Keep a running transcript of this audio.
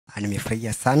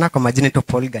Nimefurahia sana. Kwa majina naitwa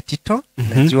Paul Gatito.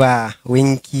 Najua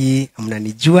wengi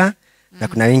mnanijua na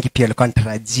kuna wengi pia walikuwa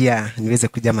wanatarajia niweze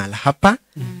kuja mahali hapa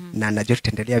na najua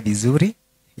tutaendelea vizuri.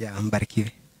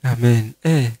 Mbarikiwe. Amen.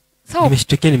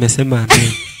 Nimeshtukia nimesema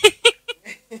amen.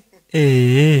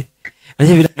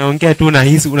 Aje bila naongea tu na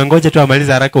hisi unangoja tu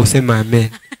amaliza haraka useme amen.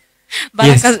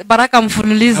 Baraka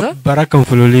mfululizo. Baraka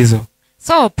mfululizo.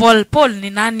 So Paul ni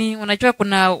nani? Unajua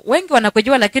kuna wengi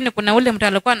wanakujua lakini kuna ule mtu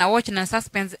alikuwa na watch na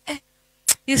suspense.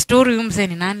 Hii story mzee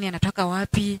ni nani? Anatoka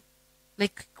wapi?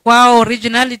 Like kwao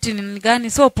originality ni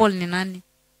gani? So Paul ni nani?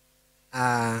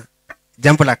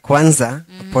 Jambo la kwanza,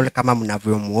 Paul kama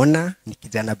mnavyomuona ni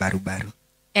kijana barubaru.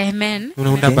 Amen.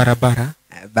 Unaunda barabara?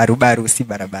 Barubaru si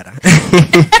barabara.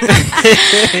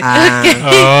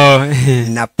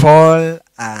 Na Paul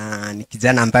ni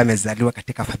kijana ambaye amezaliwa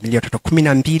katika familia ya watoto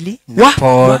 12 na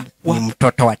Paul ni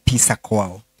mtoto wa 9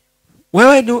 kwao.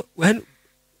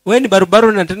 Wewe ni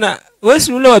barubaru na tena wewe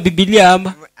si ule wa Biblia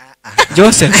ama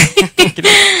Joseph?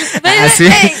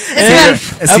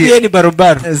 Yeye ni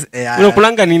barubaru.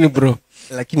 Unakulanga nini bro?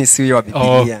 Lakini si huyo wa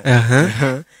Biblia.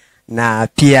 Na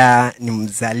pia ni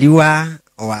mzaliwa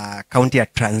wa kaunti ya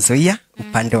Trans Nzoia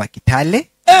upande wa Kitale.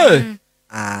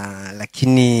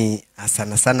 Lakini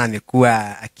sana sana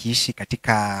amekuwa akiishi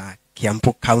katika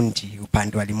Kiambu County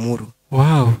upande wa Limuru.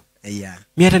 Wow. Yeah.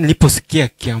 Mimi hata niliposikia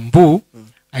Kiambu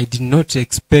I did not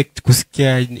expect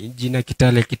kusikia jina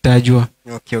Kitale kitajwa.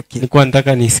 Okay. Nilikuwa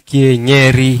nataka nisikie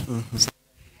Nyeri.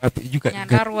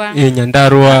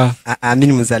 Nyandarua. Mimi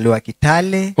ni mzaliwa wa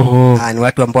Kitale. Ni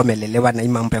watu ambao wamelelewa na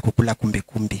mambo ya kukula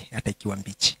kumbe hata ikiwa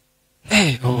mbichi.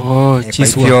 Kwa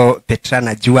hivyo Petrah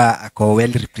najua ako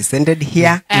well represented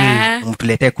here.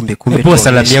 Mtuletee kumbe. Hapo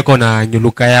salamu yako na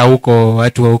nyuluka ya huko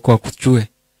watu wa huko wakuchue.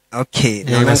 Okay.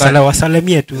 Na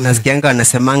wasalimie tu. Nasikianga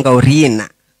wanasemanga Orina.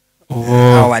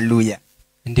 Haleluya.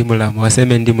 Ndimulamu,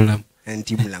 waseme ndimulamu.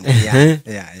 Ndimulamu. Yeah.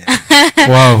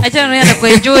 Wow. Acha unaenda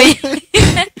kuenjoy.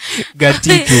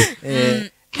 Gatito.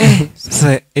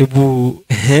 Sasa ebu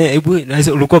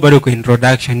ulikuwa bado kwa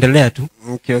introduction, endelea tu.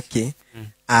 Okay.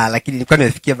 Lakini nilikuwa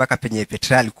nimefikia mpaka penye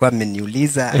Petrah alikuwa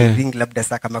ameniuliza. I think labda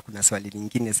sasa kama kuna swali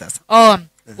lingine sasa.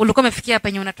 Ulikuwa umefikia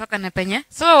penye unatoka na penye.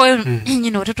 So wewe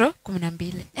nyinyi watoto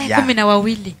 12.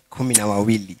 12.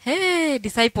 12.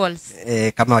 Disciples.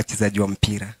 Kama wachezaji wa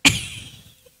mpira.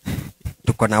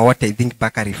 Tuko na wote I think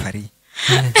mpaka referee.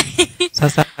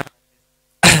 Sasa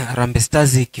Harambee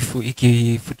Stars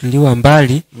ikifutiliwa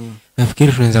mbali,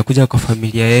 nafikiri tunaweza kuja kwa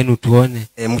familia yenu tuone.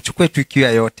 Mchukue tu ikiwa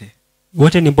yote.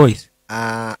 Wote ni boys.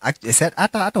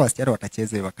 Hata wasichana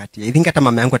watacheza wakati. I think hata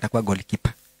mama yangu atakuwa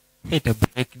goalkeeper. Ita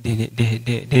break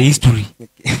the history.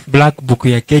 Black book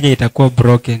ya Kenya itakuwa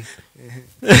broken.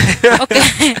 Okay.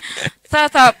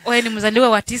 Sasa wewe ni mzaliwa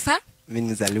wa 9? Mimi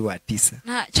ni mzaliwa wa 9.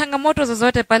 Na changamoto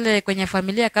zozote pale kwenye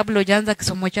familia kabla hujaanza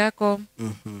kisomo chako?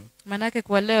 Manake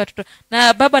kuwalea watoto.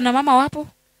 Na baba na mama wapo?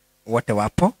 Wote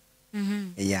wapo.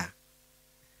 Yeah.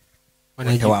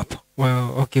 Wote wapo.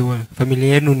 Okay,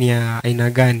 familia yenu ni ya aina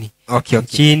gani? Okay.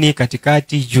 Chini,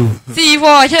 katikati, juu. Si hivyo,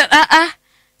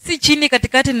 si chini,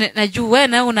 katikati na juu. Wewe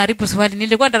na unaharibu swali.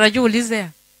 Nilikuwa nataraji uulize.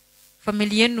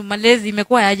 Familia yenu malezi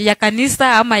imekuwa ya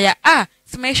kanisa ama ya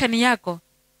si maisha ni yako?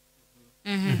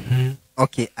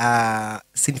 Okay,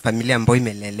 si ni familia ambayo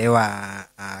imelelewa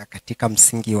katika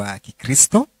msingi wa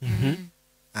Kikristo.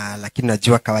 Lakini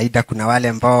najua kawaida kuna wale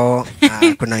ambao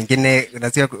kuna wengine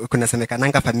unajua kuna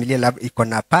semekananga familia iko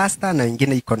na pasta na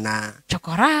wengine iko na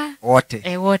chokora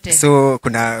wote. Wote. So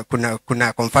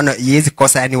kuna kwa mfano yezi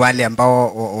kosa yani wale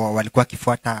ambao walikuwa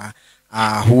kifuata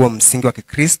huo msingi wa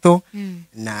Kikristo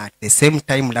na at the same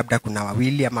time labda kuna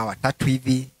wawili ama watatu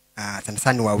hivi sana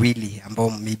sana wawili ambao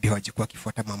maybe hawajikuwa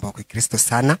kifuata mambo ya Kikristo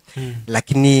sana.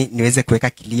 Lakini niweze kuweka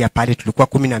kilia pale tulikuwa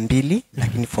 12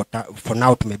 lakini for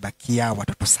now tumebakia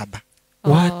watoto 7.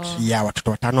 What? Yeah,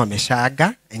 watoto 5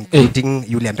 wameshaaga including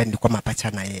yule ambaye nilikuwa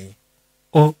mapacha na yeye.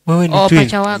 Wewe ni twin?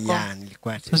 Pacha wako. Yeah,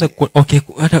 nilikuwa. Sasa okay,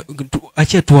 hata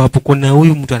achia tu hapo kuna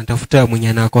huyu mtu anatafuta mwenye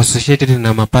ana associated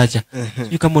na mapacha.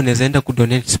 Sio kama unaweza enda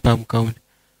kudonate sperm count.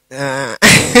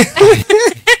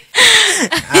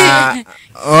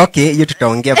 Okay, hiyo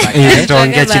tutaongea baadaye.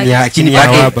 Tutaongea chini ya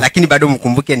baba. Lakini bado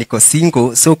mkumbuke niko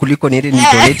single, so kuliko niende ni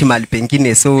donate mahali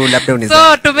pengine, so labda unaweza.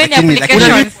 So tumeni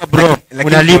applications bro.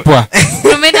 Unalipwa.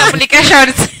 Tumeni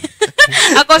applications.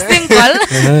 Ako single.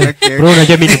 Okay. Bro,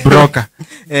 unajua mimi ni broker.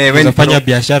 Unafanya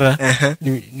biashara.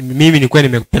 Mimi nilikuwa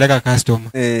nimekupeleka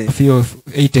customer. Fio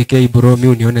 8k bro, mimi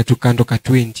unione tu kando ka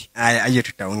 20. Hiyo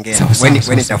tutaongea. When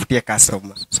nitafutie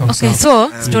customer. Okay,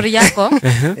 so story yako.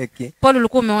 Paul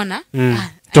ulikuwa umeona?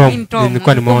 Tom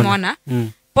nilikuwa nimeona.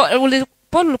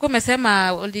 Paul ulikuwa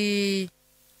umesema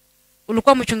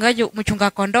ulikuwa mchunga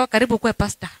kondoo karibu kuwe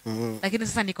pastor. Lakini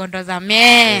sasa ni kondoo za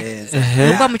me.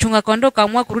 Ulikuwa mchunga kondoo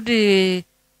kaamua kurudi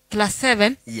class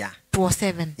 7. Yeah.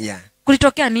 207. Yeah.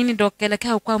 Kulitokea nini ndo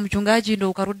kelekea kwa mchungaji ndo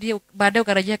ukarudi baadaye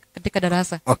ukarejea katika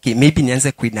darasa? Okay, maybe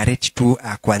nianze kuinarrate tu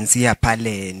kuanzia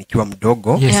pale nikiwa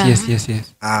mdogo. Yes.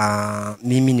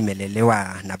 Mimi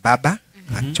nimelelewa na baba.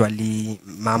 Actually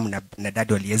mom na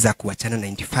dad waliweza kuachana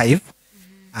 95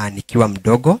 nikiwa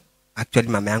mdogo. Actually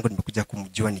mama yangu nimekuja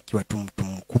kumjua nikiwa tu mtu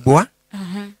mkubwa.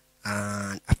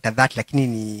 After that lakini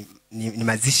ni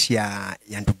mazishi ya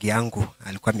ndugu yangu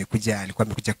alikuwa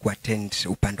amekuja kuattend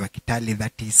upande wa Kitale.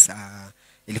 That is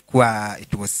it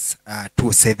was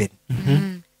 207.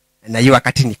 Na hiyo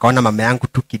wakati nikaona mama yangu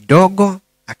tu kidogo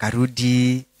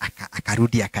akarudi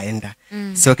akaenda.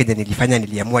 So kenye nilifanya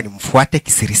niliamua nimfuate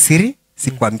kisirisiri,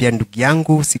 sikuambia ndugu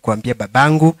yangu, sikuambia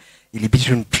babangu, ilibidi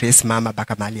tu trace mama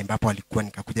baka mahali ambapo alikuwa,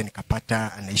 nikakuja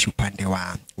nikapata anaishi upande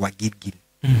wa Gilgil.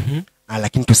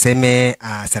 Lakini tuseme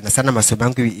sana masomo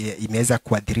yangu imeweza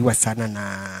kuadhiriwa sana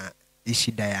na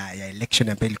shida ya election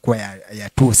ambayo ilikuwa ya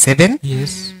 207.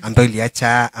 Ambayo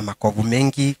iliacha makovu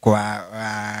mengi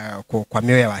kwa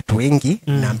mioyo ya watu wengi,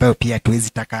 na ambayo pia tuwezi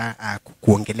taka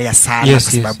kuongelea sana kwa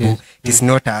sababu it is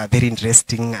not a very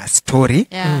interesting story.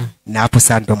 Na hapo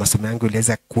sana ndo masomo yangu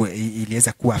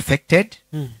iliweza kuwa affected,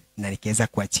 na nikaweza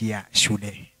kuachia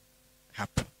shule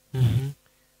hapo.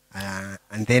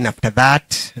 And then after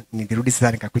that nilirudi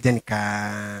sasa, nikakuja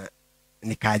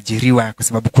nikaajiriwa kwa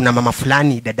sababu kuna mama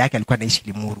fulani dada yake alikuwa anaishi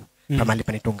Limuru pamali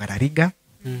panaitwa Ngarariga.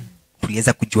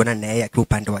 Tuliweza kujuana na yeye akiwa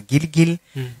upande wa Gilgil,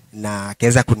 na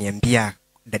akaweza kuniambia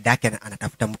dada yake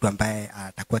anatafuta mtu ambaye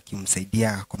atakuwa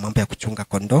kimsaidia kwa mambo ya kuchunga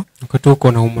kondoo. Wakati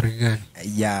uko na umri gani?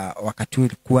 Ya wakati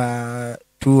ulikuwa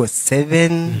 207.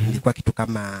 Nilikuwa kitu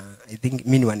kama I think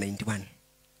mimi ni wa 91.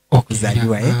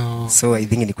 Kuzaliwa so I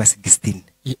think nilikuwa 16.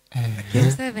 Okay.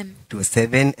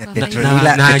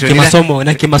 207.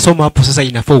 Na kimasomo hapo sasa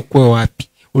inafaa ukue wapi?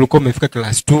 Ulikuwa umefika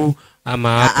class 2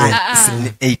 ama hapo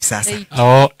 8 sasa?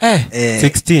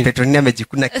 16. Petronina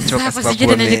amejikuna kichwa kwa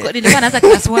sababu nilikuwa naanza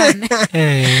class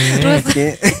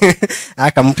 1.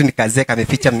 Aka mtu nikazeka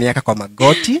ameficha miaka kwa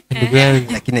magoti,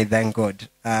 lakini I thank God.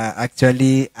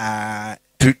 Actually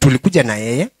tulikuja na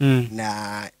yeye,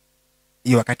 na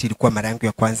hiyo wakati ilikuwa mara yangu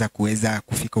ya kwanza kuweza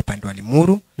kufika upande wa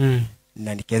Limuru.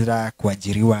 Na nikaweza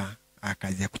kuajiriwa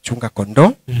kazi ya kuchunga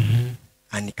kondoo.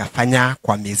 Nikafanya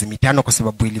kwa miezi 5 kwa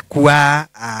sababu ilikuwa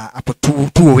hapo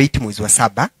 208 mwezi wa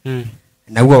 7.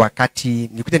 Na huo wakati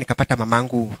nilikuja nikapata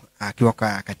mamangu akiwa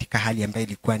katika hali ambayo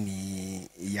ilikuwa ni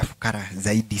ya fukara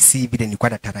zaidi, si vile nilikuwa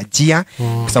natarajia.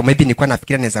 Kwa sababu maybe nilikuwa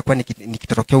nafikiria naweza kuwa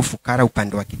nikitorokea ufukara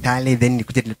upande wa Kitale, then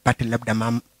nikuja nipate labda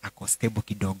mama ako stable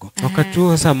kidogo. Wakati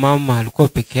huo sasa mama alikuwa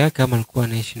peke yake ama alikuwa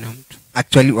anaishi na mtu?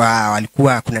 Actually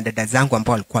walikuwa kuna dada zangu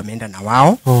ambao walikuwa wameenda na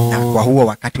wao. Na kwa huo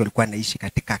wakati walikuwa naishi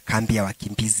katika kambi ya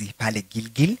wakimbizi pale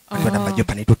Gilgil, ndio ambapo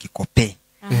panaitwa Kikope.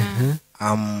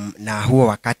 Na huo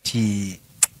wakati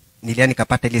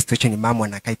nikapata ile situation mama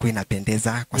anakaa iko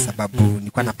inapendeza, kwa sababu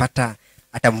nilikuwa napata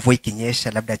hata mvua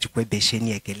ikinyesha labda achukue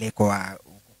besheni aekelee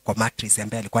kwa mattress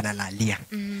ambaye alikuwa analalia.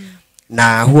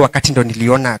 Na huo wakati ndo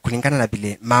niliona kulingana na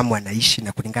vile mama anaishi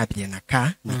na kulingana vile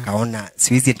anakaa, nikaona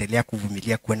siwezi endelea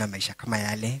kuvumilia kuona maisha kama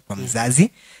yale kwa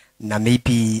mzazi, na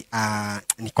maybe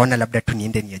nikaona labda tu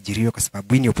niende niajiriwe, kwa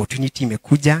sababu hii opportunity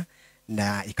imekuja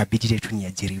na ikabidi tu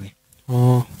niajiriwe.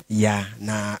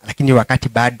 Na lakini wakati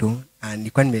bado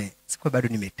sikuwa bado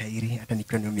nimetairi hata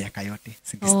nikiwa na miaka yote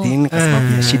 16 kwa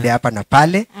sababu ya shida hapa na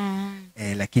pale.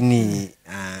 Lakini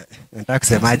nataka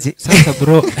kusemaje sasa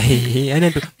bro?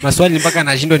 Yani maswali mpaka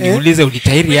nashindwa niulize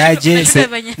ulitairi aje.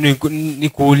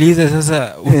 Nikuulize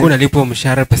sasa uko unalipwa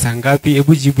mshahara pesa ngapi?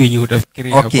 Hebu jibu yenyewe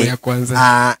utafikiria hapo ya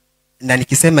kwanza. Na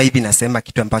nikisema hivi nasema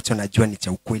kitu ambacho najua ni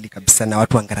cha ukweli kabisa, na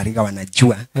watu wa Ngarariga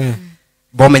wanajua.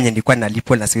 Boma yenye nilikuwa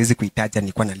nalipwa na siwezi kuitaja,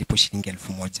 nilikuwa nalipwa shilingi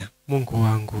 1000. Mungu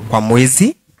wangu, kwa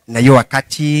mwezi. Na hiyo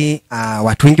wakati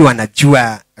watu wengi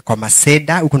wanajua kwa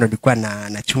Maseda huko ndo nilikuwa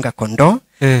nachunga kondoo.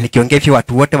 Nikiongea hivi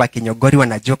watu wote wa Kinyogori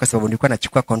wanajua kwa sababu nilikuwa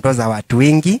nachukua kondoo za watu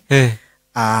wengi.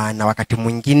 Na wakati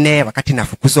mwingine wakati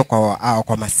nafukuzwa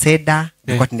kwa Maseda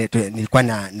nilikuwa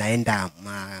naenda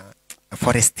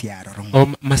forest ya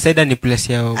Roromo. Maseda ni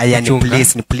place ya kuchunga.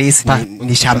 Ni place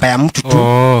ni shamba ya mtu tu.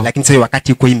 Lakini sio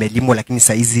wakati uko imelimwa, lakini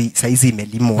saizi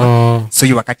imelimwa. So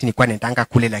hiyo wakati nilikuwa naendanga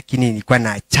kule, lakini nilikuwa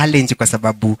na challenge kwa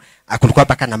sababu kulikuwa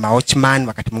baka na watchman.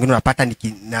 Wakati mwingine unapata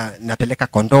napeleka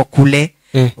kondoo kule,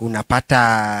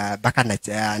 unapata baka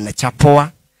na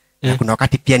chapoa. Na kuna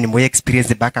wakati pia ni moyo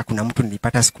experience baka, kuna mtu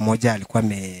nilipata siku moja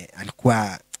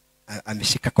alikuwa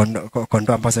ameshika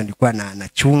kondoo ambazo nilikuwa na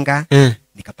chunga.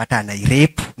 Nikapata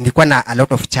anairape. Nilikuwa na a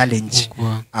lot of challenge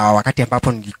wakati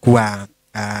ambapo nilikuwa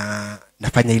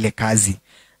nafanya ile kazi.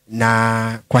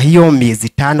 Na kwa hiyo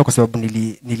miezi 5, kwa sababu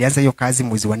nilianza hiyo kazi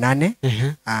mwezi wa 8,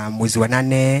 mwezi wa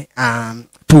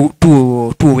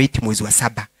 8 wait mwezi wa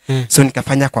 7. So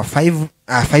nikafanya kwa 5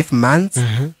 months.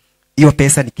 Hiyo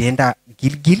pesa nikienda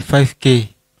Gilgil 5k.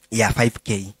 Yeah,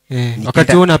 5k.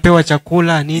 Wakati unapewa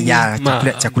chakula nini? Yeah,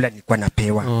 chakula nilikuwa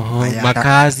napewa.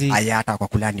 Makazi. Hata kwa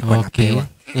kula nilikuwa napewa.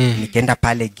 Nikaenda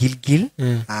pale Gilgil,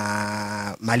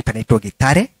 mahali panaitwa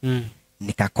Gitare.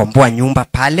 Nikakomboa nyumba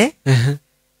pale.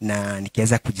 Na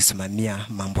nikaweza kujisimamia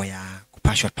mambo ya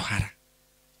kupashwa tohara.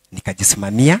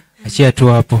 Nikajisimamia. Achia tu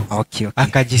hapo. Okay.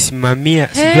 Akajisimamia,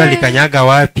 sijui alikanyaga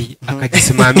wapi,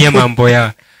 akajisimamia mambo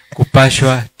ya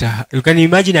kupashwa tohara. You can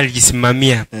imagine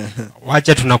alijisimamia.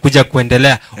 Wacha tunakuja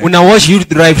kuendelea. Una watch Youth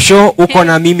Drive Show, uko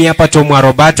na mimi hapa Tom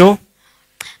Roberto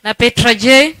na Petra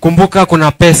J. Kumbuka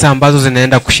kuna pesa ambazo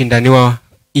zinaenda kushindaniwa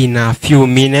in a few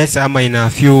minutes ama in a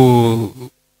few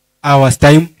hours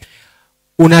time.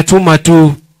 Unatuma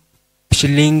tu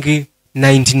shilingi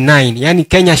 99, yani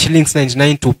Kenya shillings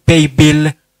 99 to pay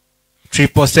bill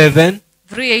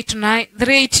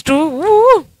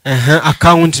 777-382.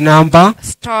 Account number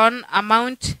stone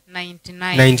amount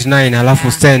 99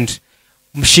 alafu send.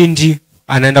 Mshindi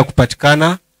anaenda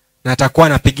kupatikana na atakuwa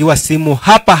anapigiwa simu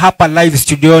hapa live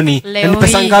studioni. Ni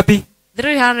pesa ngapi?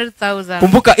 300,000.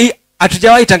 Kumbuka hii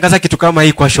hatujawahi tangaza kitu kama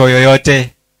hii kwa show yoyote.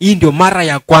 Hii ndio mara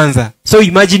ya kwanza. So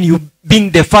imagine you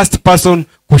being the first person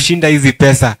kushinda hizi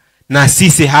pesa na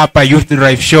sisi hapa Youth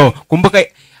Drive Show. Kumbuka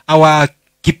our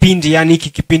kipindi, yani hiki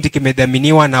kipindi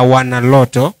kimedhaminiwa na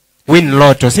Win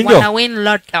Lotto, si ndio? Win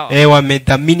Lotto.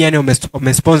 Wamedhamini, yani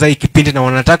wamesponsor hii kipindi na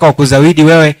wanataka wakuzawidi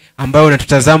wewe ambaye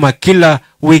unatutazama kila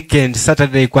weekend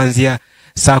Saturday kuanzia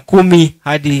saa 10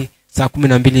 hadi saa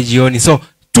 12 jioni. So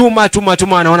tuma.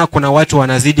 Anaona kuna watu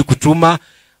wanazidi kutuma.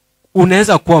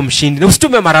 Unaweza kuwa mshindi. Na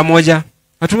usitume mara moja.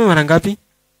 Watume mara ngapi?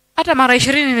 Hata mara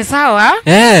 20 ni sawa.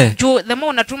 Juu the more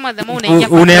unatuma the more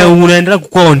unaendelea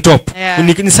kukua on top.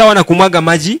 Ni sawa na kumwaga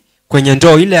maji kwenye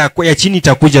ndoo, ile ya chini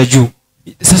itakuja juu.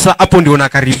 Sasa hapo ndio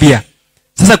unakaribia.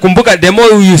 Sasa kumbuka the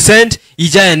more you send,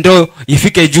 ijae ndoo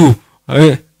ifike juu.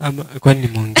 Kwani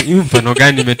Mungu, hii mfano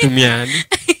gani nimetumia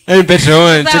yani?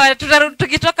 Petrah. Sawa,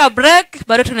 tukitoka break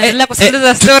bado tunaendelea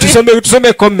kusikiliza story.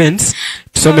 Tusome comments.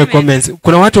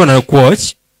 Kuna watu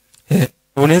wanakuwatch.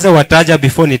 Unaweza wataja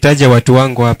before nitaje watu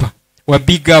wangu hapa. Wa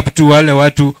big up tu wale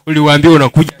watu uliwaambia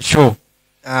unakuja show.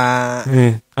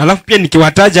 Alafu pia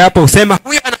nikiwataja hapa usema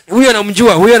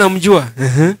huyo anamjua.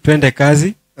 Twende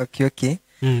kazi. Okay.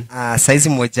 Saizi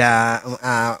moja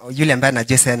yule ambaye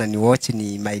anajua sana ni watch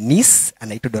ni my niece,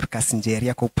 anaitwa Dorcas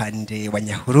Njeria kwa upande wa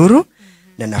Nyahururu.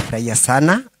 Na nafurahia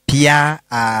sana pia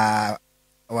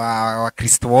wa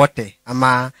Kristo wote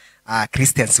ama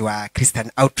Christians wa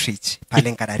Christian Outreach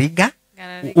pale Ngarariga.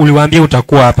 Uliwaambia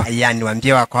utakuwa hapa? Yeah,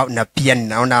 niwaambie wako, na pia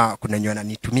ninaona kuna wenye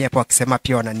wananitumia hapo wakisema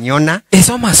pia wananiona.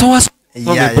 Soma.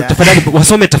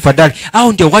 Tafadhali.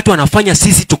 Hao ndio watu wanafanya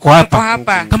sisi tuko hapa.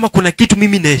 Kama kuna kitu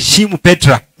mimi naheshimu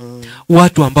Petra,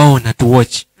 watu ambao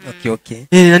wanatuwatch. Okay.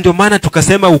 Na ndio maana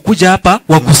tukasema ukuja hapa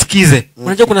wakusikize.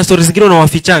 Unajua kuna stories zingine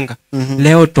unawafichanga.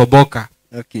 Leo toboka.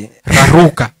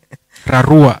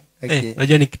 Rarua.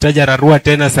 Unajua nikitaja rarua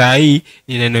tena saa hii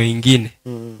ni neno lingine.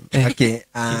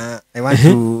 I want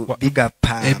to big up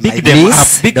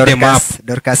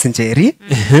Dorcas Njeri.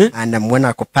 Anamuona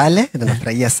ako pale na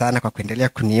nafurahia sana kwa kuendelea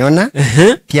kuniona.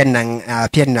 Pia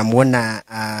ninamuona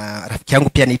rafiki yangu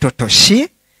pia anaitwa Toshi.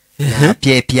 Na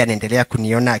pia anaendelea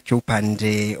kuniona akiwa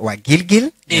upande wa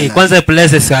Gilgil. Kwanza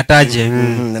places ataje.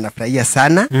 Na nafurahia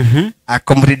sana.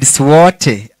 Comrades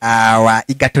wote wa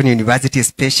Egerton University,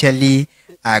 especially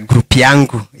group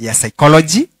yangu ya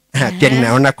psychology. Pia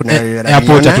ninaona kuna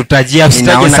hapo utatutajia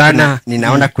usitaje sana.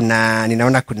 Ninaona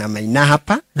kuna Maina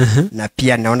hapa. Na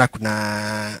pia naona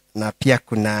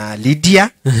kuna Lydia.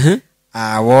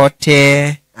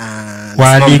 Wote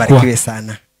waalikwa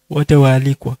sana. Wote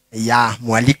waalikwa.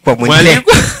 Mwalikwa mwingine.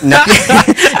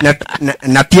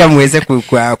 Na pia muweze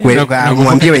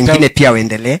kumwambia wengine pia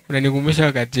waendelee. Unanikumbusha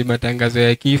wakati matangazo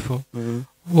ya kifo.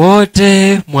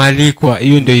 Wote mwalikwa.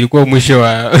 Hiyo ndio ilikuwa mwisho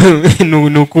wa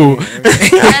nukuu.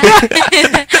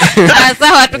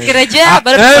 Sawa, tukirejea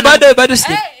bado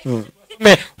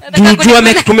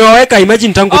tumewaweka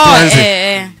imagine tangu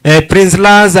tuanze. Prince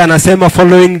Laz anasema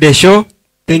following the show.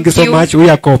 Thank you so much. We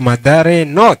are kwa Mathare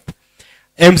North.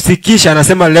 MC Kisha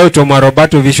anasema leo Tom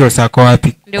Roberto visuals ako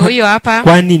wapi? Ndio huyo hapa.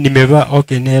 Kwani nimevaa?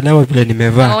 Okay, naelewa vile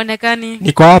nimevaa. Haonekani.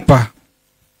 Niko hapa.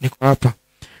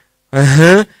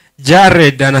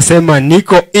 Jared anasema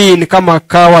niko in kama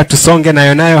kawa, tusonge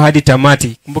nayo hadi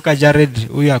tamati. Kumbuka Jared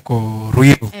huyu ako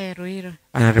Ruiru. Ruiru.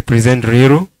 Ana represent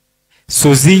Ruiru.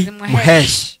 Suzy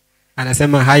Muhesh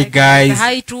anasema hi guys.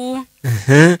 Hi tu.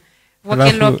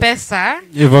 Vokelo pesa.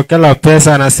 Vokelo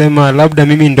pesa anasema labda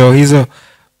mimi ndo hizo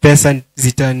pesa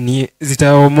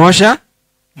zitaomosha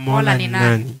Mola ni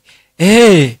nani.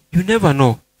 You never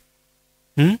know.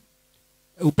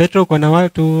 Petro kuna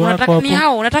watu wako hapo. Ni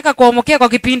hao unataka kuomokea kwa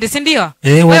kipindi, si ndio?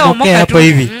 Wewe omokea hapo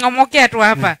hivi. Omokea tu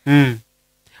hapa.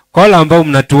 Kwa wale ambao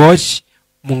mnatuwatch,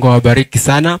 Mungu awabariki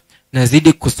sana.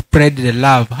 Nazidi kuspread the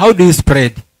love. How do you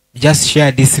spread? Just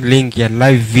share this link ya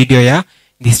live video ya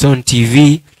Dison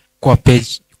TV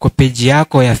kwa page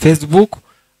yako ya Facebook,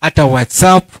 hata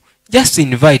WhatsApp. Just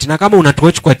invite. Na kama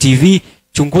unatuwatch kwa TV,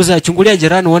 chungulia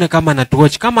jirani uone kama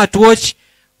anatuwatch. Kama atuwatch,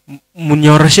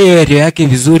 mnyoroshe area yake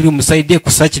vizuri, msaidie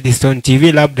kusearch Dison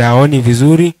TV, labda aone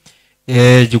vizuri.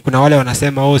 Kuna wale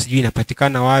wanasema sijui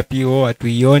inapatikana wapi,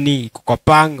 hatuioni, iko kwa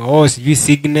Pang, sijui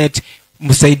Signet,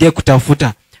 msaidie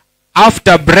kutafuta.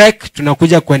 After break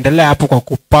tunakuja kuendelea hapo kwa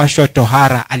kupashwa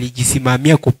tohara.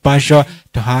 Alijisimamia kupashwa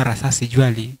tohara. Sasa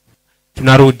sijui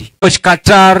tunarudi.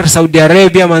 Qatar, Saudi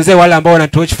Arabia, manze wale ambao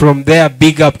wanatuwatch from there,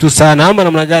 big up tu sana. Ama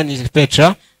namna gani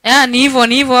Petra? Ni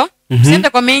hivyo. Usiende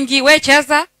kwa mengi, wewe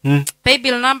cheza.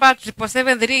 Paybill number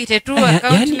 77382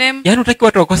 account name. Yaani utaki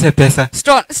watu wakose pesa.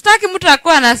 Sitaki mtu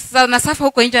akuwa na safa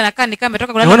huko nje anakaa ni kama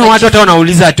ametoka kulala. Unaona watu hata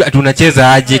wanauliza ati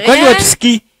unacheza aje? Kwani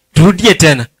watusikii? Turudie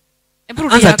tena.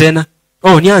 Anza tena.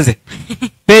 Nianze.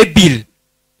 Paybill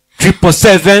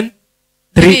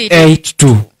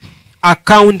 77382.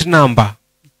 Account number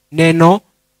neno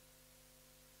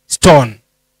stone.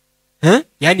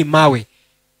 Yaani mawe.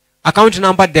 Account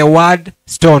number the word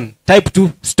stone. Type 2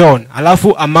 stone.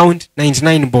 Alafu amount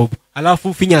 99 bob.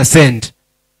 Alafu finya send.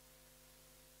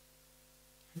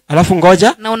 Alafu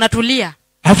ngoja. Na unatulia.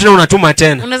 Alafu na unatuma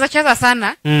tena. Unaweza cheza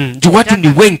sana. Watu ni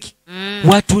wengi.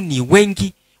 Watu ni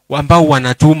wengi ambao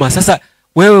wanatuma. Sasa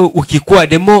wewe ukikuwa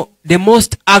the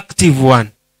most active one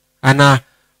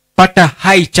anapata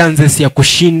high chances ya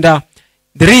kushinda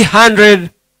 300,000.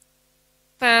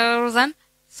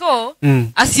 So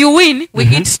as you win we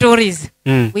eat stories.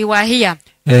 We were here.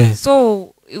 So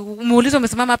muulizo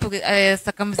umesimama hapo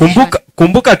circumcision.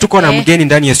 Kumbuka tuko na mgeni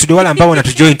ndani ya studio, wale ambao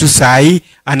wanatujoin tu saa hii,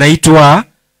 anaitwa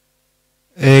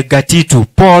Gatitu,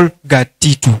 Paul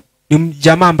Gatitu. Ni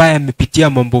jamaa ambaye amepitia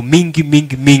mambo mingi.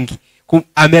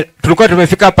 Tulikuwa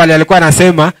tumefika pale alikuwa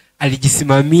anasema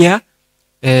alijisimamia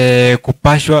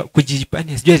kupashwa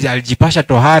sijui alijipasha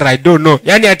tohara, I don't know.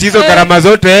 Yaani ati hizo gharama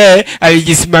zote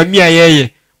alijisimamia yeye.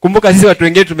 Kumbuka sisi watu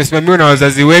wengine tumesimamiwa na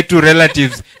wazazi wetu,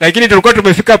 relatives. Lakini tulikuwa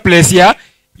tumefika place ya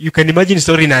you can imagine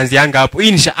story inaanzianga hapo.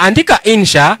 Andika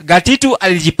insha, Gatitu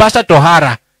alijipasha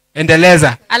tohara.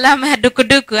 Endeleza. Alama ya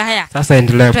dukuduku haya. Sasa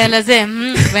endelea. Tuelezee,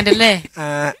 tuendelee.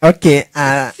 Okay,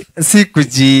 si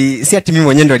ati mimi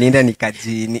mwenyewe ndo nienda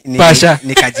Pasha.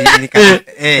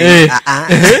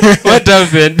 What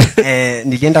happened?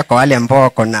 Nilienda kwa wale ambao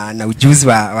wako na ujuzi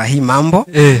wa hii mambo.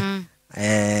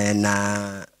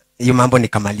 Na hiyo mambo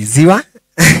nikamaliziwa.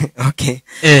 Okay.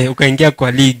 Ukaingia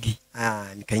kwa ligi.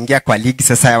 Nikaingia kwa ligi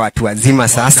sasa ya watu wazima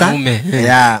sasa.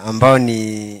 Ambao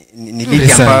ni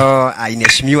ligi ambao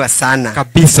inaheshimiwa sana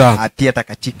kabisa. Pia hata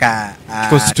katika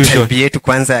tribe yetu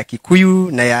kwanza ya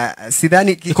Kikuyu na ya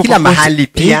sidhani kila mahali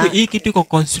pia. Hii kitu iko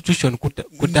constitution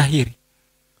kutahiri.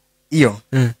 Hiyo.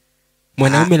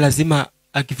 Mwanaume lazima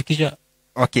akifikisha.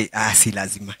 Okay, si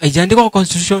lazima. Haijaandikwa kwa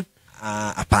constitution?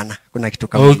 Hapana, kuna kitu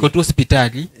kama hiyo. Uko tu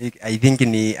hospitali. I think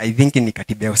ni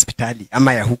katiba ya hospitali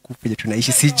ama ya huku pia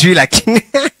tunaishi sijui, lakini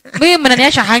mimi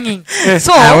mnaniacha hanging.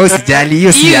 So usijali,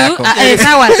 hiyo si yako.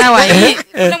 Sawa.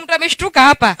 Kuna mtu ameshtuka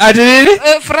hapa.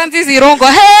 Francis Irongo.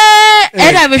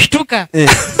 Ameshtuka.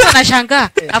 Sasa nashangaa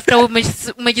after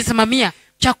umejisimamia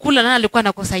chakula, nani alikuwa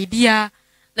anakusaidia?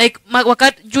 Like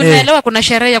wakati junaelewa kuna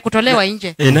sherehe ya kutolewa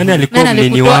nje. Nani alikuwa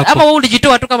mnini wako? Ama wewe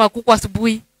ulijitoa tu kama kuku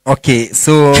asubuhi? Okay,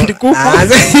 so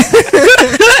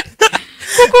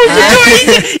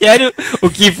yaani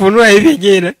ukifunua hivi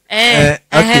jina.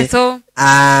 Okay. So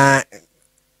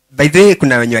by the way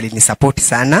kuna wenye walinisupport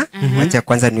sana. Wacha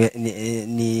kwanza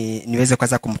niweze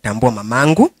kwanza kumtambua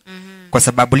mamangu. Kwa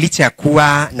sababu licha ya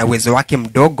kuwa na uwezo wake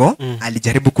mdogo,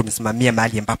 alijaribu kunisimamia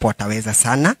mahali ambapo wataweza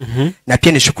sana. Na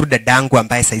pia nishukuru dadangu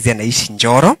ambaye saizi anaishi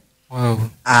Njoro. Wow.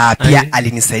 Pia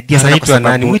alinisaidia sana kwa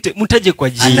sababu mtaje kwa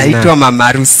jina. Anaitwa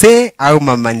Mama Ruse au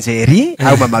Mama Njeri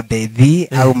au Mama Bedhi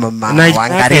au Mama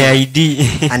Wangari.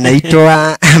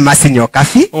 Anaitwa Masi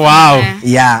Nyokafi. Wow.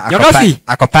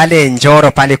 Ako pale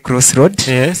Njoro pale Crossroad.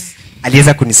 Yes.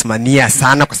 aliweza kunisimamia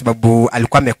sana kwa sababu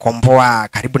alikuwa amekomboa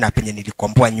karibu na penye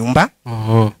nilikomboa nyumba.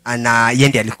 Na yeye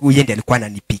ndiye alikuwa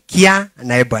ananipikia,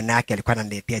 naye bwana yake alikuwa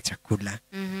ananiletea chakula.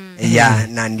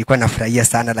 Na nilikuwa nafurahia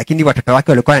sana, lakini watoto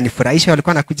wake walikuwa wananifurahisha,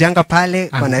 walikuwa wanakujanga pale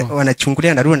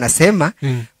wanachungulia na rudi nasema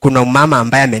kuna mama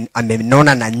ambaye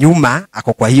amenona na nyuma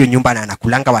ako kwa hiyo nyumba na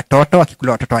anakulanga watoto,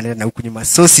 akikula watoto wanaenda na huku nyuma.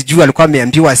 So sijui alikuwa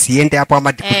ameambiwa asiende hapo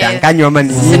ama kudanganywa ama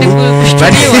ni nini.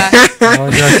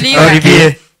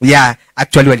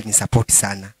 Actually walinisupport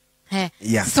sana.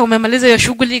 Sasa umemaliza hiyo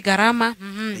shughuli gharama.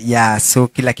 So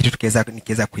kila kitu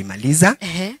nikiweza kuimaliza.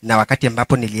 Na wakati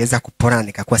ambapo niliweza kupona na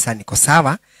nikakuwa sana niko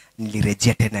sawa,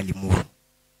 nilirejea tena Limuru.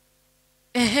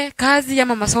 Kazi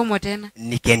ama masomo tena?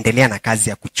 Nikaendelea na kazi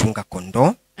ya kuchunga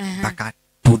kondoo mpaka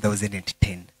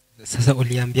 2010. Sasa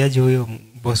uliambiaje huyo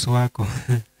boss wako?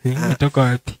 Umetoka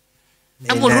wapi?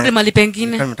 Ama urudi mahali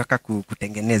pengine? Nimetoka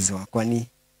kutengenezwa kwani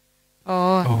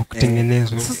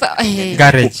kutengenezwa. Sasa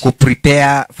garage.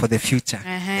 Prepare for the future.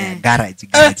 Garage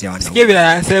ya wanaume. Sikia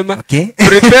bila anasema. Okay.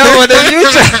 Prepare for the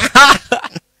future.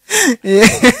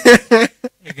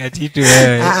 Gatitu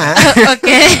wewe.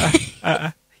 Okay.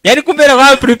 Yaani kumbe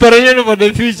na preparation for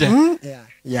the future.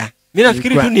 Mimi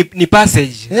nafikiri tu ni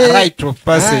passage, right of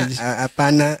passage.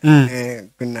 Hapana,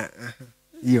 kuna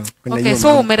hiyo, kuna hiyo. Okay,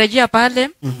 so umerejea pale,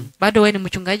 bado wewe ni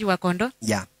mchungaji wa kondoo?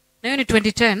 Na hiyo ni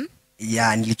 2010?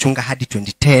 Nilichunga hadi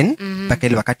 2010 mpaka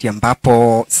ile wakati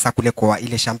ambapo sasa kule kwa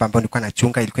ile shamba ambayo nilikuwa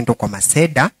nachunga ilikuwa ndio kwa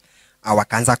Maseda,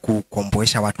 wakaanza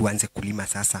kukomboesha watu waanze kulima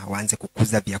sasa, waanze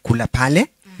kukuza vyakula pale.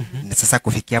 Na sasa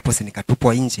kufikia hapo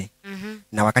nikatupwa nje.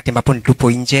 Na wakati ambapo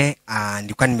nilitupwa nje,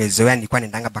 nilikuwa nimezoea, nilikuwa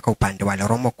nendanga mpaka upande wa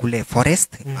Loromo kule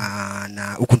forest,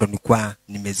 na huko ndo nilikuwa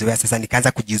nimezoea. Sasa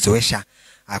nikaanza kujizoesha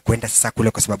kwenda sasa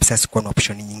kule kwa sababu sasa sikuwa na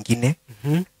option nyingine.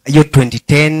 Hiyo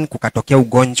 2010 kukatokea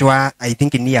ugonjwa, I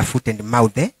think ni ya foot and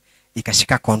mouth,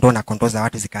 ikashika kondoo na kondoo za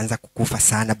watu zikaanza kukufa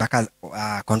sana, mpaka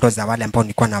kondoo za wale ambao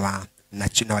nilikuwa na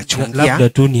wachungia. Labda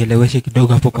tu nieleweshe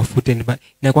kidogo hapo kwa foot and mouth.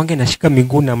 Na kwanza inashika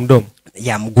miguu na mdomo.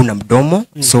 Mguu na mdomo.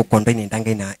 So kondoo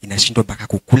inaendanga inashindwa mpaka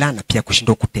kukula na pia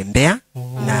kushindwa kutembea.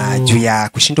 Na juu ya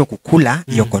kushindwa kukula,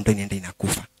 hiyo kondoo inaenda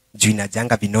inakufa. Juu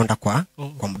inajanga vinonda kwa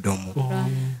mdomo.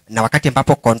 Na wakati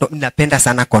ambapo kondoo, napenda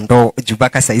sana kondoo, juu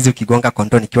mpaka saa hizi ukigonga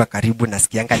kondoo nikiwa karibu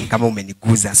nasikianga ni kama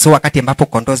umeniguza. So wakati ambapo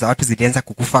kondoo za watu zilianza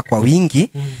kukufa kwa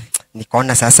wingi,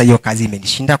 nikaona sasa hiyo kazi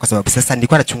imenishinda kwa sababu sasa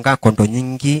nilikuwa nachunga kondoo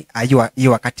nyingi.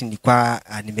 Hiyo wakati nilikuwa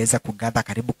nimeweza kugather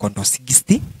karibu kondoo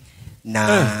 60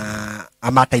 na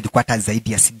ama hata ilikuwa hata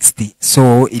zaidi ya 60.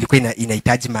 So ilikuwa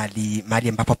inahitaji mahali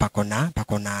ambapo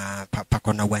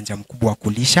pakona uwanja mkubwa wa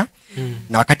kulisha.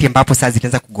 Na wakati ambapo sasa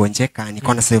zilianza kugonjeka,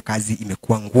 nikaona sasa hiyo kazi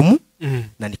imekuwa ngumu.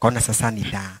 Na nikaona sasa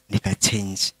nita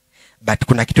change. But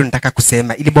kuna kitu nataka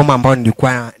kusema, ile boma ambayo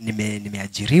nilikuwa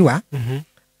nimeajiriwa,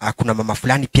 kuna mama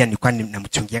fulani pia nilikuwa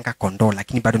namchungianga kondoo,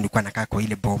 lakini bado nilikuwa nakaa kwa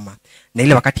ile boma. Na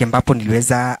ile wakati ambapo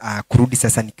niliweza kurudi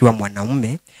sasa nikiwa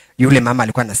mwanaume, yule mama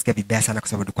alikuwa anasikia vibaya sana kwa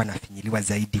sababu alikuwa anafinyiliwa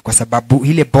zaidi kwa sababu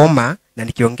ile boma, na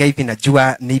nikiongea hivi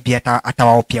najua maybe hata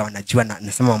wao pia wanajua, na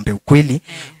nasema mambo ukweli.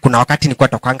 Kuna wakati nilikuwa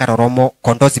tokanga Roromo,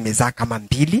 kondoo zimezaa kama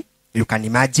 2. You can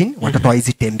imagine, watoto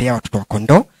hawezi tembea, watoto wa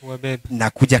kondoo na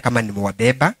kuja kama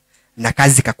nimewabeba, na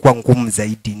kazi ikakuwa ngumu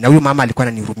zaidi. Na huyu mama alikuwa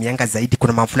ananihurumianga zaidi.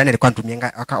 Kuna mama fulani alikuwa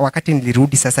ananihurumianga wakati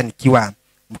nilirudi sasa nikiwa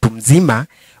mtu mzima.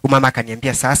 Huyu mama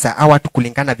akaniambia sasa, hao watu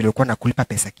kulingana vile ulikuwa nakulipa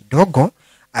pesa kidogo,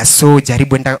 so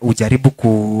ujaribu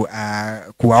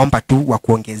kuwaomba tu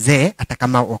wakuongezee hata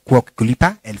kama wakuwa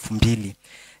kulipa 2,000.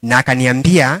 Na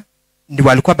akaniambia ndio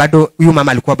walikuwa bado, huyu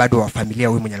mama alikuwa bado wa familia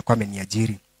huyu mwenye alikuwa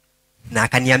ameniajiri. Na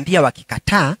akaniambia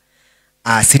wakikataa,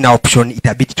 sina option,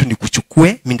 itabidi tu nikuchukue,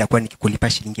 mimi nitakuwa nikikulipa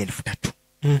shilingi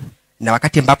 3,000. Na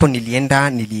wakati ambapo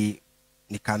nilienda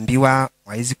nikaambiwa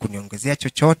hawezi kuniongezea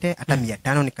chochote hata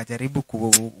 500. Nikajaribu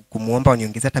kumuomba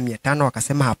waniongezee hata 500,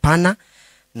 wakasema hapana.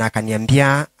 Na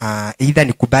akaniambia either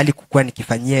nikubali kukua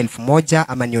nikifanyia 1,000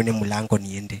 ama nione mlango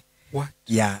niende.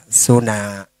 So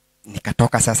na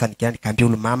nikatoka sasa, nikaambia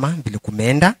yule mama vile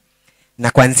kumeenda.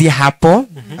 Na kuanzia hapo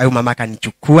huyu mama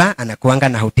akanichukua, anakuanga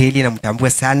na hoteli na mtambua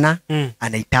sana,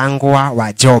 anaitangwa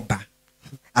wa Joba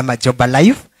ama Joba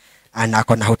Life.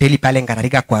 Anako na hoteli pale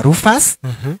Ngarariga kwa Rufus.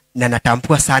 Na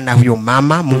natambua sana huyo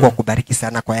mama. Mungu akubariki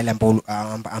sana kwa yale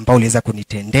ambao uliweza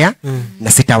kunitendea.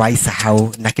 Na sitawahi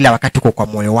sahau, na kila wakati uko kwa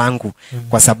moyo wangu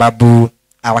kwa sababu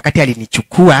wakati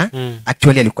alinichukua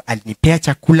actually alikuwa ananipea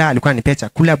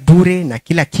chakula bure na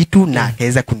kila kitu na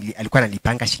akaweza alikuwa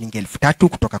analipanga shilingi 3,000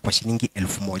 kutoka kwa shilingi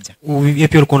 1,000.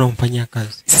 Yapi ulikuwa unamfanyia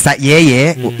kazi? Sasa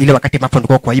yeye ile wakati ambapo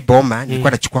nilikuwa kwa hii boma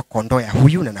nilikuwa nachukua kondoo ya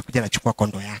huyu na nakuja nachukua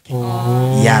kondoo yake.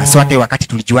 So hata wakati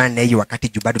tulijuana na yeye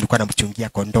wakati bado nilikuwa namchungia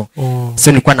kondoo.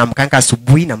 So nilikuwa namkanga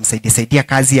asubuhi na msaidia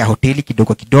kazi ya hoteli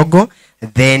kidogo kidogo,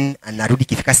 then anarudi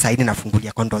kifika saa 4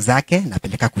 nafungulia kondoo zake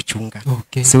napeleka kuchunga.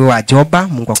 So ajoba,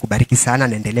 Mungu akubariki sana,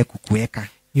 naendelee kukuweka.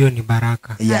 Hiyo ni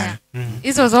baraka.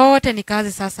 Hizo zote ni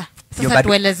kazi sasa. Sasa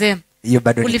tuelezee. Hiyo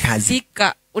bado ni kazi.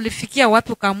 Ulifikia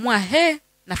wapi ukaamua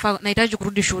nahitaji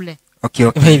kurudi shule?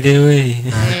 By the way.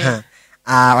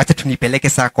 Wacha tunipeleke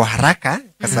saa kwa haraka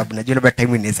kwa sababu najua labda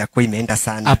time inaweza kuwa imeenda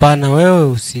sana. Hapana, wewe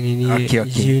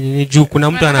usinini juu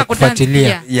kuna mtu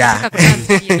anakufuatilia.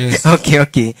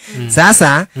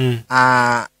 Sasa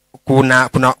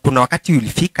kuna wakati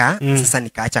ulifika sasa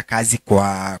nikaacha kazi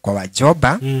kwa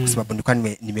wajoba kwa sababu nilikuwa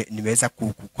nimeweza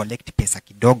collect pesa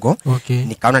kidogo.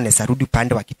 Nikaona naweza rudi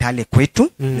upande wa Kitale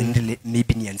kwetu na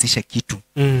maybe nianzishe kitu.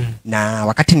 Na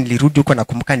wakati nilirudi huko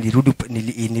nakumbuka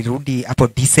nilirudi hapo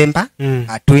December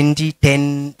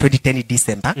 2010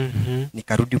 December.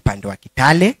 Nikarudi upande wa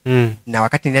Kitale na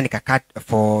wakati nikakaa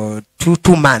for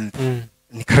 2 months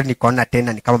nikarudi nikaona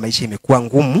tena ni kama maisha imekuwa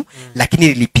ngumu, lakini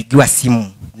nilipigiwa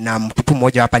simu na mtu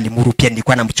mmoja hapa Limuru, pia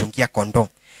nilikuwa namchungia kondoo.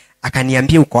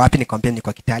 Akaniambia uko wapi? Nikamwambia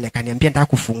niko Kitale. Akaniambia nataka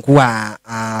kufungua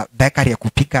bakery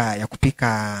ya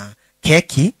kupika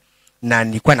keki na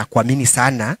nilikuwa nakuamini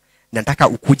sana na nataka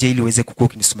ukuje ili uweze kukua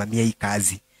ukinisimamia hii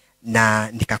kazi. Na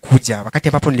nikakuja. Wakati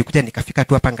ambapo nilikuja nikafika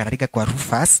tu hapa Ngarariga kwa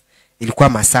Rufus, ilikuwa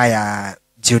masaa ya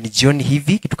jioni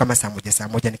hivi, kitu kama saa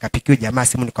moja nikapikiwa jamaa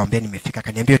simu nikamwambia nimefika.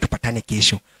 Akaniambia tupatane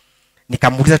kesho.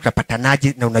 Nikamuuliza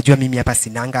tutapatanaje na unajua mimi hapa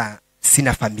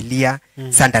sina familia,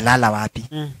 sasa lala wapi?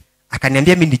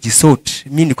 Akaniambia mimi nijisort.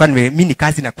 Mimi ni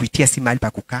kazi na kuitia si mahali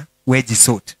pa kukaa, wewe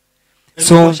jisort.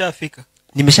 So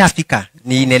nimeshafika.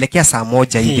 Ninaelekea saa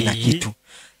 1 hivi na kitu.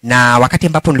 Na wakati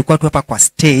ambapo nilikuwa tu hapa kwa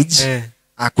stage,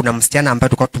 kuna msichana ambaye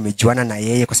tulikuwa tumejuana na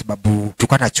yeye kwa sababu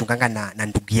tulikuwa tunachunganga na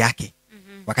ndugu yake.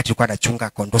 Wakati tulikuwa tunachunga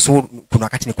kondoo. So kuna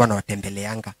wakati nilikuwa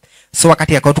nawatembeleanga. So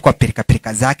wakati yakao tu kwa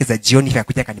pirika zake za jioni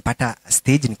akakuja akanipata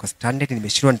stage, niko stranded,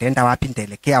 nimeshindwa nitaenda wapi,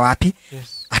 nitaelekea wapi.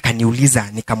 Akaniuliza,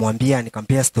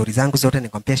 nikamwambia stories zangu zote,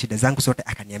 nikamwambia shida zangu zote.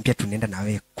 Akaniambia tunaenda na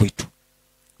wewe kwetu.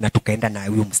 Na tukaenda na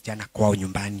huyo msichana kwao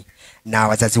nyumbani. Na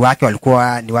wazazi wake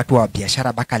walikuwa ni watu wa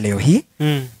biashara baka leo hii.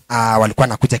 Walikuwa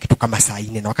nakuja kitu kama saa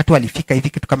 4 na wakati walifika hivi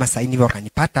kitu kama saa 4 hivi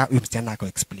wakanipata, huyo msichana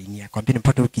akaexplainia. Akamwambia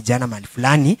nipate huyo kijana mahali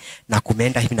fulani na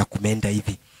kumeenda hivi na kumeenda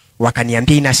hivi.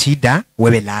 Wakaniambia ina shida,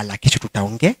 wewe lala, kesho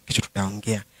tutaongea.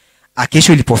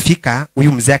 Kesho ilipofika,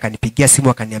 huyu mzee akanipigia simu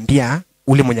akaniambia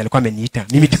ule mwenye alikuwa ameniita,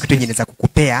 mimi kitu yenye naweza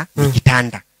kukupea ni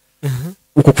kitanda.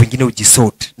 Huko kwingine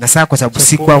ujisort. Na sasa kwa sababu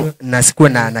sikuwa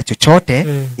na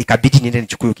chochote, ikabidi niende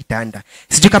nichukue kitanda.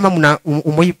 Sijui kama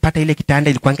umeipata ile kitanda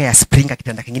ilikuwa ya spring,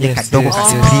 kitanda kingine kadogo ka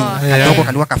spring, kadogo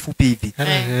kalikuwa kafupi hivi.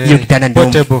 Hiyo kitanda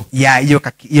ndio.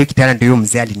 Hiyo kitanda ndio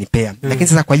mzee alinipea. Lakini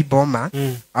sasa kwa hii boma,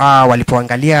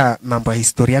 walipoangalia mambo ya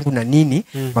historia yangu na nini,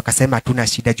 wakasema hatuna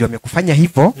shida, juu amekufanya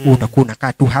hivyo, utakuwa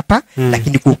unakaa tu hapa,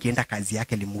 lakini ukienda kazi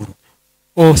yake Limuru.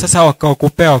 Sasa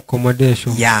wakakupea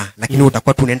accommodation. Lakini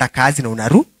utakuwa tunaenda kazi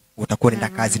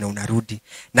na unarudi.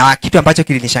 Na kitu ambacho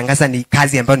kilinishangaza ni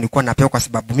kazi ambayo nilikuwa napewa kwa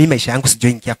sababu mimi maisha yangu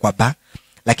sijui ingia kwa bar.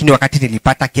 Lakini wakati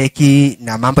nilipata keki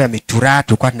na mambo ya metura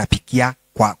tulikuwa tunapikia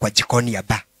kwa jikoni ya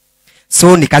bar.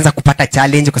 So nikaanza kupata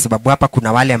challenge kwa sababu hapa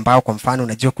kuna wale ambao kwa mfano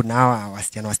unajua kuna hawa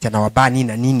wasichana wa bar nini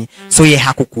na nini. So yeye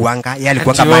hakukuanga, yeye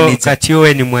alikuwa manager. Kati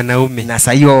wewe ni mwanaume. Na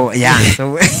sasa hiyo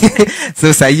so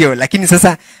sasa hiyo lakini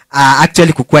sasa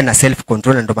actually kukuwa na self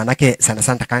control ndio manake sana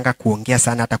takanga kuongea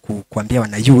sana hata kuambia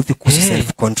wana youth kuhusu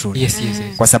self control.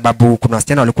 Kwa sababu kuna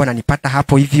wasichana walikuwa wananipata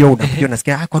hapo hivyo unakuja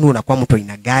unasikia kwani unakuwa mtu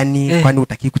aina gani, kwani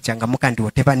utaki kuchangamuka ndio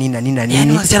whatever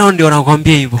nini. Wasichana ndio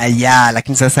wanakuambia hivyo.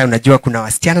 Lakini sasa unajua kuna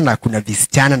wasichana na kuna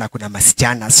visichana na kuna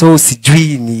masichana. So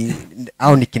sijui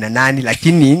ni kina nani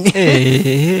lakini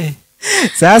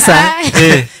sasa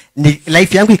ni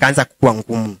life yangu ikaanza kukua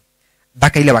ngumu.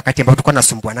 Baka ile wakati ambapo tulikuwa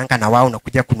nasumbuananga na wao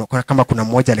nakuja kama kuna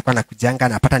mmoja alikuwa anakujanga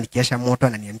anapata nikiasha moto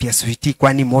ananiambia sweetie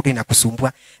kwani moto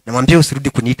inakusumbua, namwambia usirudi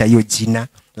kuniita hiyo jina,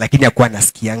 lakini hakuwa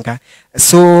nasikianga.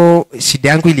 So shida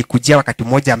yangu ilikujia wakati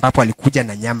mmoja ambapo alikuja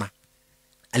na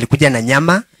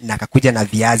nyama na akakuja na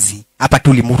viazi hapa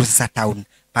tu Limuru sasa town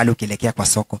pale ukielekea kwa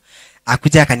soko.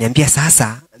 Akuja akaniambia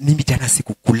sasa mimi jana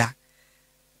sikukula.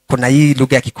 Kuna hii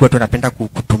lugha ya Kikuyu tunapenda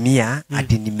kutumia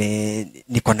ati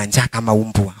niko na njaa kama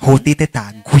umbwa. Hotete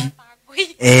tagui.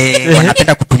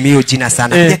 Wanapenda kutumia hiyo jina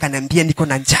sana. Pia akaniambia niko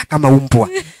na njaa kama umbwa.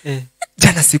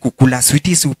 jana sikukula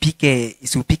sweetie,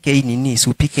 siupike hii nini,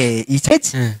 siupike hii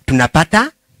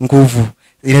tunapata nguvu.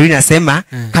 Ile inasema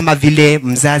kama vile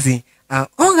mzazi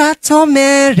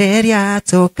ogatomereria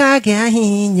tokagea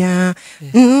hinya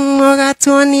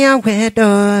ogatonia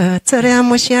wedo tore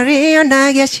mushario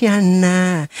ndage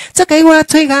ciana tokaigwa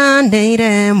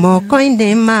tuigandeire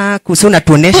moko-ini maku. So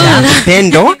unatuonesha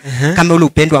upendo kama ule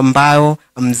upendo ambao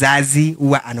mzazi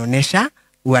huwa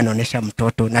anaonesha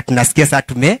mtoto, na tunasikia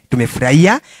sasa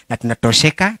tumefurahia na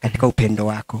tunatosheka katika upendo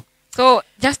wako. So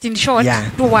just in short,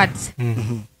 2 words.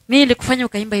 Nini ilikufanya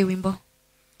ukaimba hii wimbo?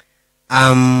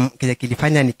 Kile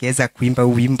kilifanya nikaweza kuimba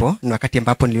huu wimbo ni wakati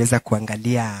ambapo niliweza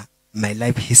kuangalia my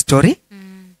life history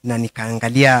na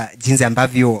nikaangalia jinsi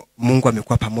ambavyo Mungu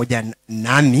amekuwa pamoja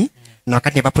nami, na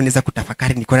wakati ambapo niweza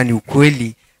kutafakari nikaona ni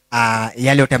ukweli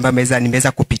yale yote ambayo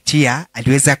nimeweza kupitia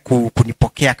aliweza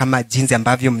kunipokea kama jinsi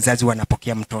ambavyo mzazi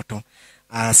wanapokea mtoto.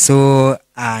 So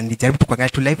nilijaribu kuangalia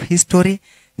tu life history,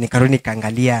 nikarudi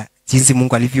nikaangalia jinsi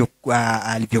Mungu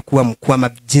alivyokuwa mkuu ama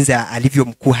jinsi alivyo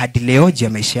mkuu hadi leo juu ya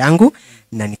maisha yangu,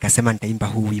 na nikasema nitaimba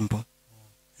huu wimbo.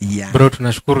 Bro,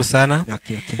 tunashukuru sana.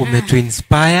 Okay.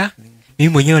 Umetuinspire.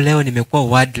 Mimi mwenyewe leo nimekuwa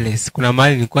wordless. Kuna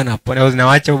mahali nilikuwa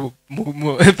nawacha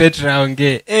Petra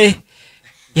aongee.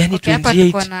 Yani okay,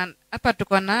 28. Hapa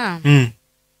tuko na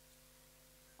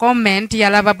comment ya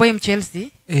Loverboy Chelsea.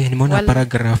 Nimeona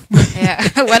paragraph.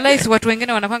 Wala isi watu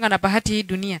wengine wanapanga na bahati hii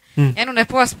dunia. Yani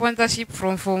unapewa sponsorship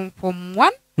from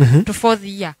 1 to 4th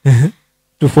year.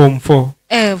 To form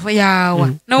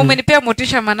 4. Na umenipea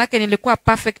motisha, manake nilikuwa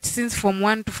perfect since form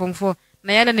 1 to form 4.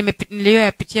 Na yale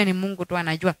niliyoyapitia ni Mungu tu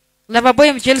anajua.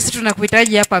 Loverboy Chelsea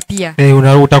tunakuhitaji hapa pia.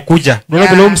 Utakuja.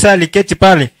 Unaona vile msali keti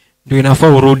pale. Ndio inafaa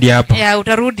urudi hapa.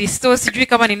 Utarudi. So sijui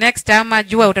kama ni next ama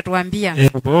jua utatuambia.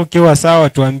 Okay, sawa,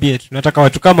 tuambie. Tunataka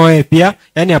watu kama wewe pia.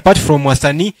 Yani apart from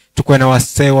wasanii, tuko na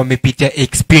wasee wamepitia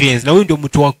experience. Na huyu ndio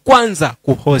mtu wa kwanza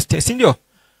kuhost, si ndio?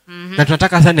 Na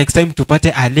tunataka sasa next time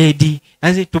tupate a lady,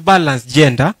 yani to balance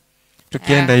gender.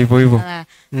 Tukienda hivyo.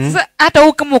 Sasa hata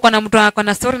huko kama uko na mtu ako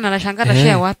na story na anashangaa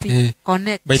share wapi?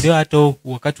 Connect. By the way, hata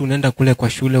wakati unaenda kule kwa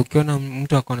shule ukiona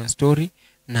mtu ako na story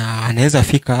na anaweza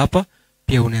fika hapa,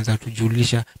 pia unaweza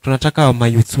tujulisha. Tunataka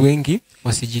mayouth wengi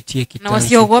wasijitie kitanzi. Na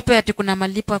wasiogope ati kuna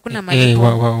malipo, hakuna malipo.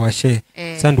 Washe.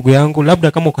 Sasa ndugu yangu,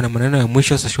 labda kama uko na maneno ya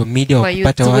mwisho social media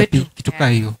wakupata wapi kitu kama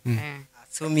hiyo.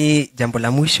 So jambo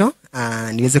la mwisho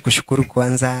niweze kushukuru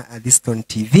kwanza This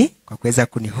TV kwa kuweza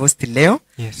kunihost leo.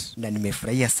 Yes. Na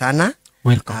nimefurahia sana.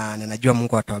 Welcome. Na najua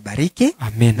Mungu atawabariki.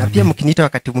 Amen. Na pia mkiniita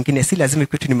wakati mwingine si lazima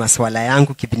kwetu ni masuala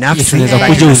yangu kibinafsi. Unaweza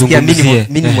kuja uzungumzie.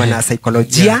 Mimi ni mwana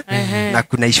saikolojia na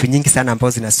kuna issue nyingi sana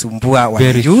ambazo zinasumbua wa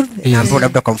youth na ambao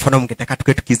labda kwa mfano mngetaka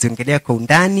tukiziongelea kwa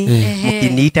undani.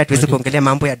 Mkiniita tuweze kuongelea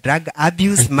mambo ya drug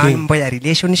abuse, mambo ya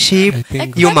relationship,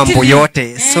 hiyo mambo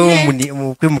yote. So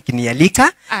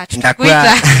mkinialika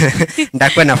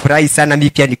ndakuwa nafurahi sana. Mimi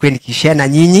pia nikuwe nikishare na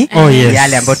nyinyi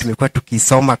yale ambayo tumekuwa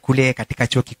tukisoma kule katika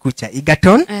chuo kikuu cha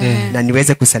na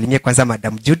niweze kusalimia kwanza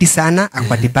Madam Judy sana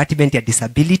kwa department ya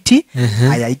disability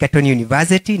ya Egerton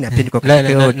University, na pia niko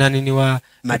katika nani ni wa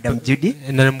Madam Judy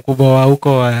na mkubwa wa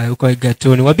huko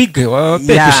Egerton wa big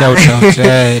shout out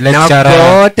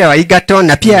lecturer wote wa Egerton,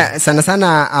 na pia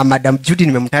sana Madam Judy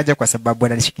nimemtaja kwa sababu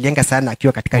ananishikilenga sana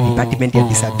akiwa katika department ya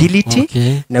disability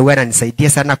na huwa ananisaidia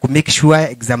sana ku make sure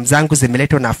exam zangu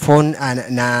zimeletwa na phone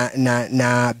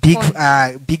na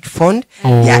big fund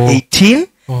ya 18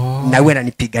 na wewe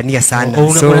unanipigania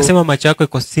sana. So unasema macho yako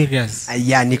iko serious?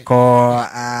 Niko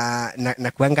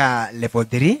na kuanga level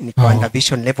 3, niko under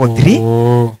vision level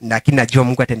 3. Lakini najua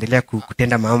Mungu ataendelea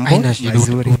kutenda mambo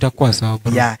mazuri. Utakuwa sawa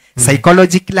bro.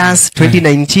 Psychology class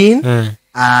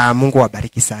 2019. Mungu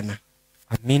awabariki sana.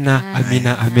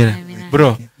 Amina.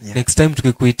 Bro, next time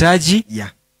tukikuhitaji,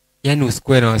 yani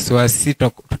usikuwe na wasiwasi,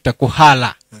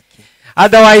 tutakuhala.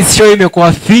 Otherwise show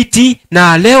imekuwa fiti,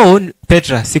 na leo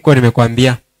Petra sikuwa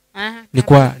nimekuambia.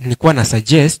 Nilikuwa na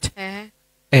suggest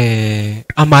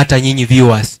ama hata nyinyi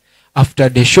viewers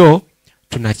after the show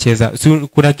tunacheza. So,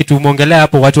 kuna kitu umeongelea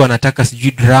hapo, watu wanataka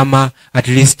sijui drama, at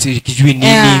least kijui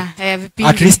nini.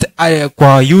 At least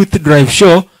kwa youth drive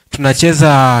show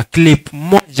tunacheza clip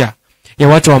moja ya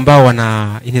watu ambao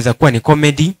inaweza kuwa ni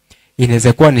comedy,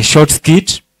 inaweza kuwa ni short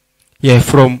skit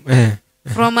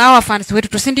from our fans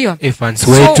wetu, si ndio? Fans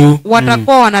wetu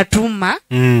watakuwa wanatuma.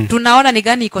 Tunaona ni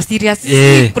gani iko serious,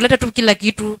 kuleta tu kila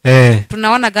kitu.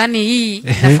 Tunaona gani hii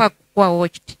nafaa kuwa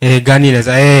watched. Gani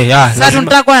inaweza sasa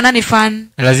tunataka kuona nani fan.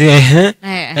 Lazima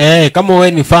kama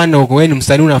wewe ni fan au wewe ni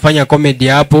msanii unafanya comedy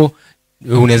hapo,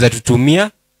 unaweza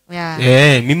tutumia.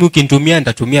 Mimi ukinitumia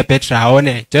nitatumia Petra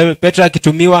aone. Petra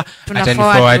akitumiwa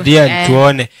ataniforwardia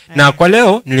tuone. Na kwa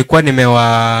leo nilikuwa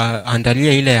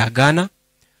nimewaandalia ile ya Ghana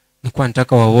nilikuwa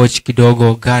nataka wa watch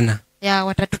kidogo Ghana.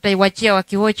 Ya tutaiwachia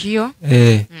wakiwatch hiyo.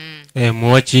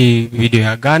 Muwatch video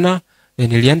ya Ghana.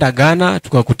 Nilienda Ghana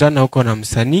tukakutana huko na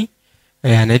msanii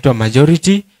anaitwa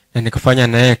Majority na nikafanya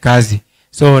naye kazi.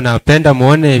 So napenda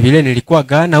muone vile nilikuwa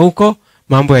Ghana huko,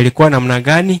 mambo yalikuwa namna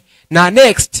gani. Na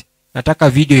next nataka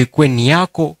video ikuwe ni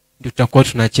yako, ndio tutakuwa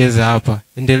tunacheza hapa.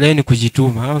 Endeleeni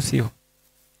kujituma, au sio?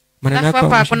 Maana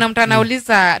hapa kuna mtu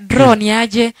anauliza draw ni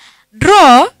aje?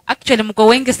 Draw actually mko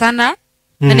wengi sana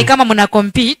na ni kama mna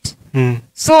compete.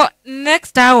 So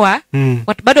next hour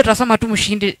bado tutasoma tu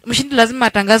mshindi lazima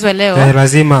atangazwe leo.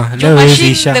 Lazima leo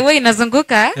isha. The way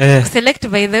inazunguka select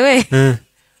by the way.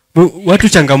 Watu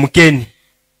changamkeni.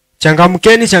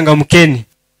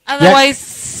 Otherwise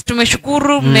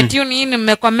tumeshukuru mmetune in,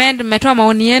 mmecomment, mmetoa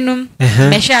maoni yenu,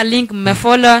 mmeshare link,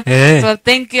 mmefollow. So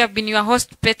thank you. I've been your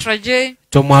host Petrah J.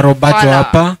 Tom Roberto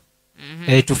hapa.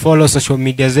 To follow social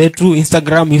media zetu,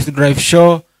 Instagram Youth Drive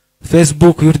Show,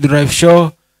 Facebook Youth Drive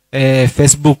Show,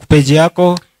 Facebook page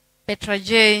yako Petrah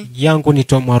J, yangu ni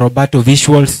Tom Roberto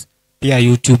Visuals, pia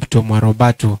YouTube Tom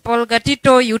Roberto. Paul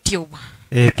Gatito YouTube.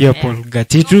 Pia Paul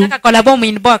Gatito. Nataka collab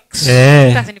inbox.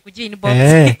 Sasa nikujie inbox.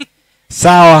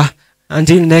 Sawa,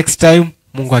 until next time,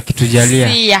 Mungu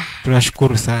akitujalia.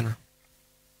 Tunashukuru sana.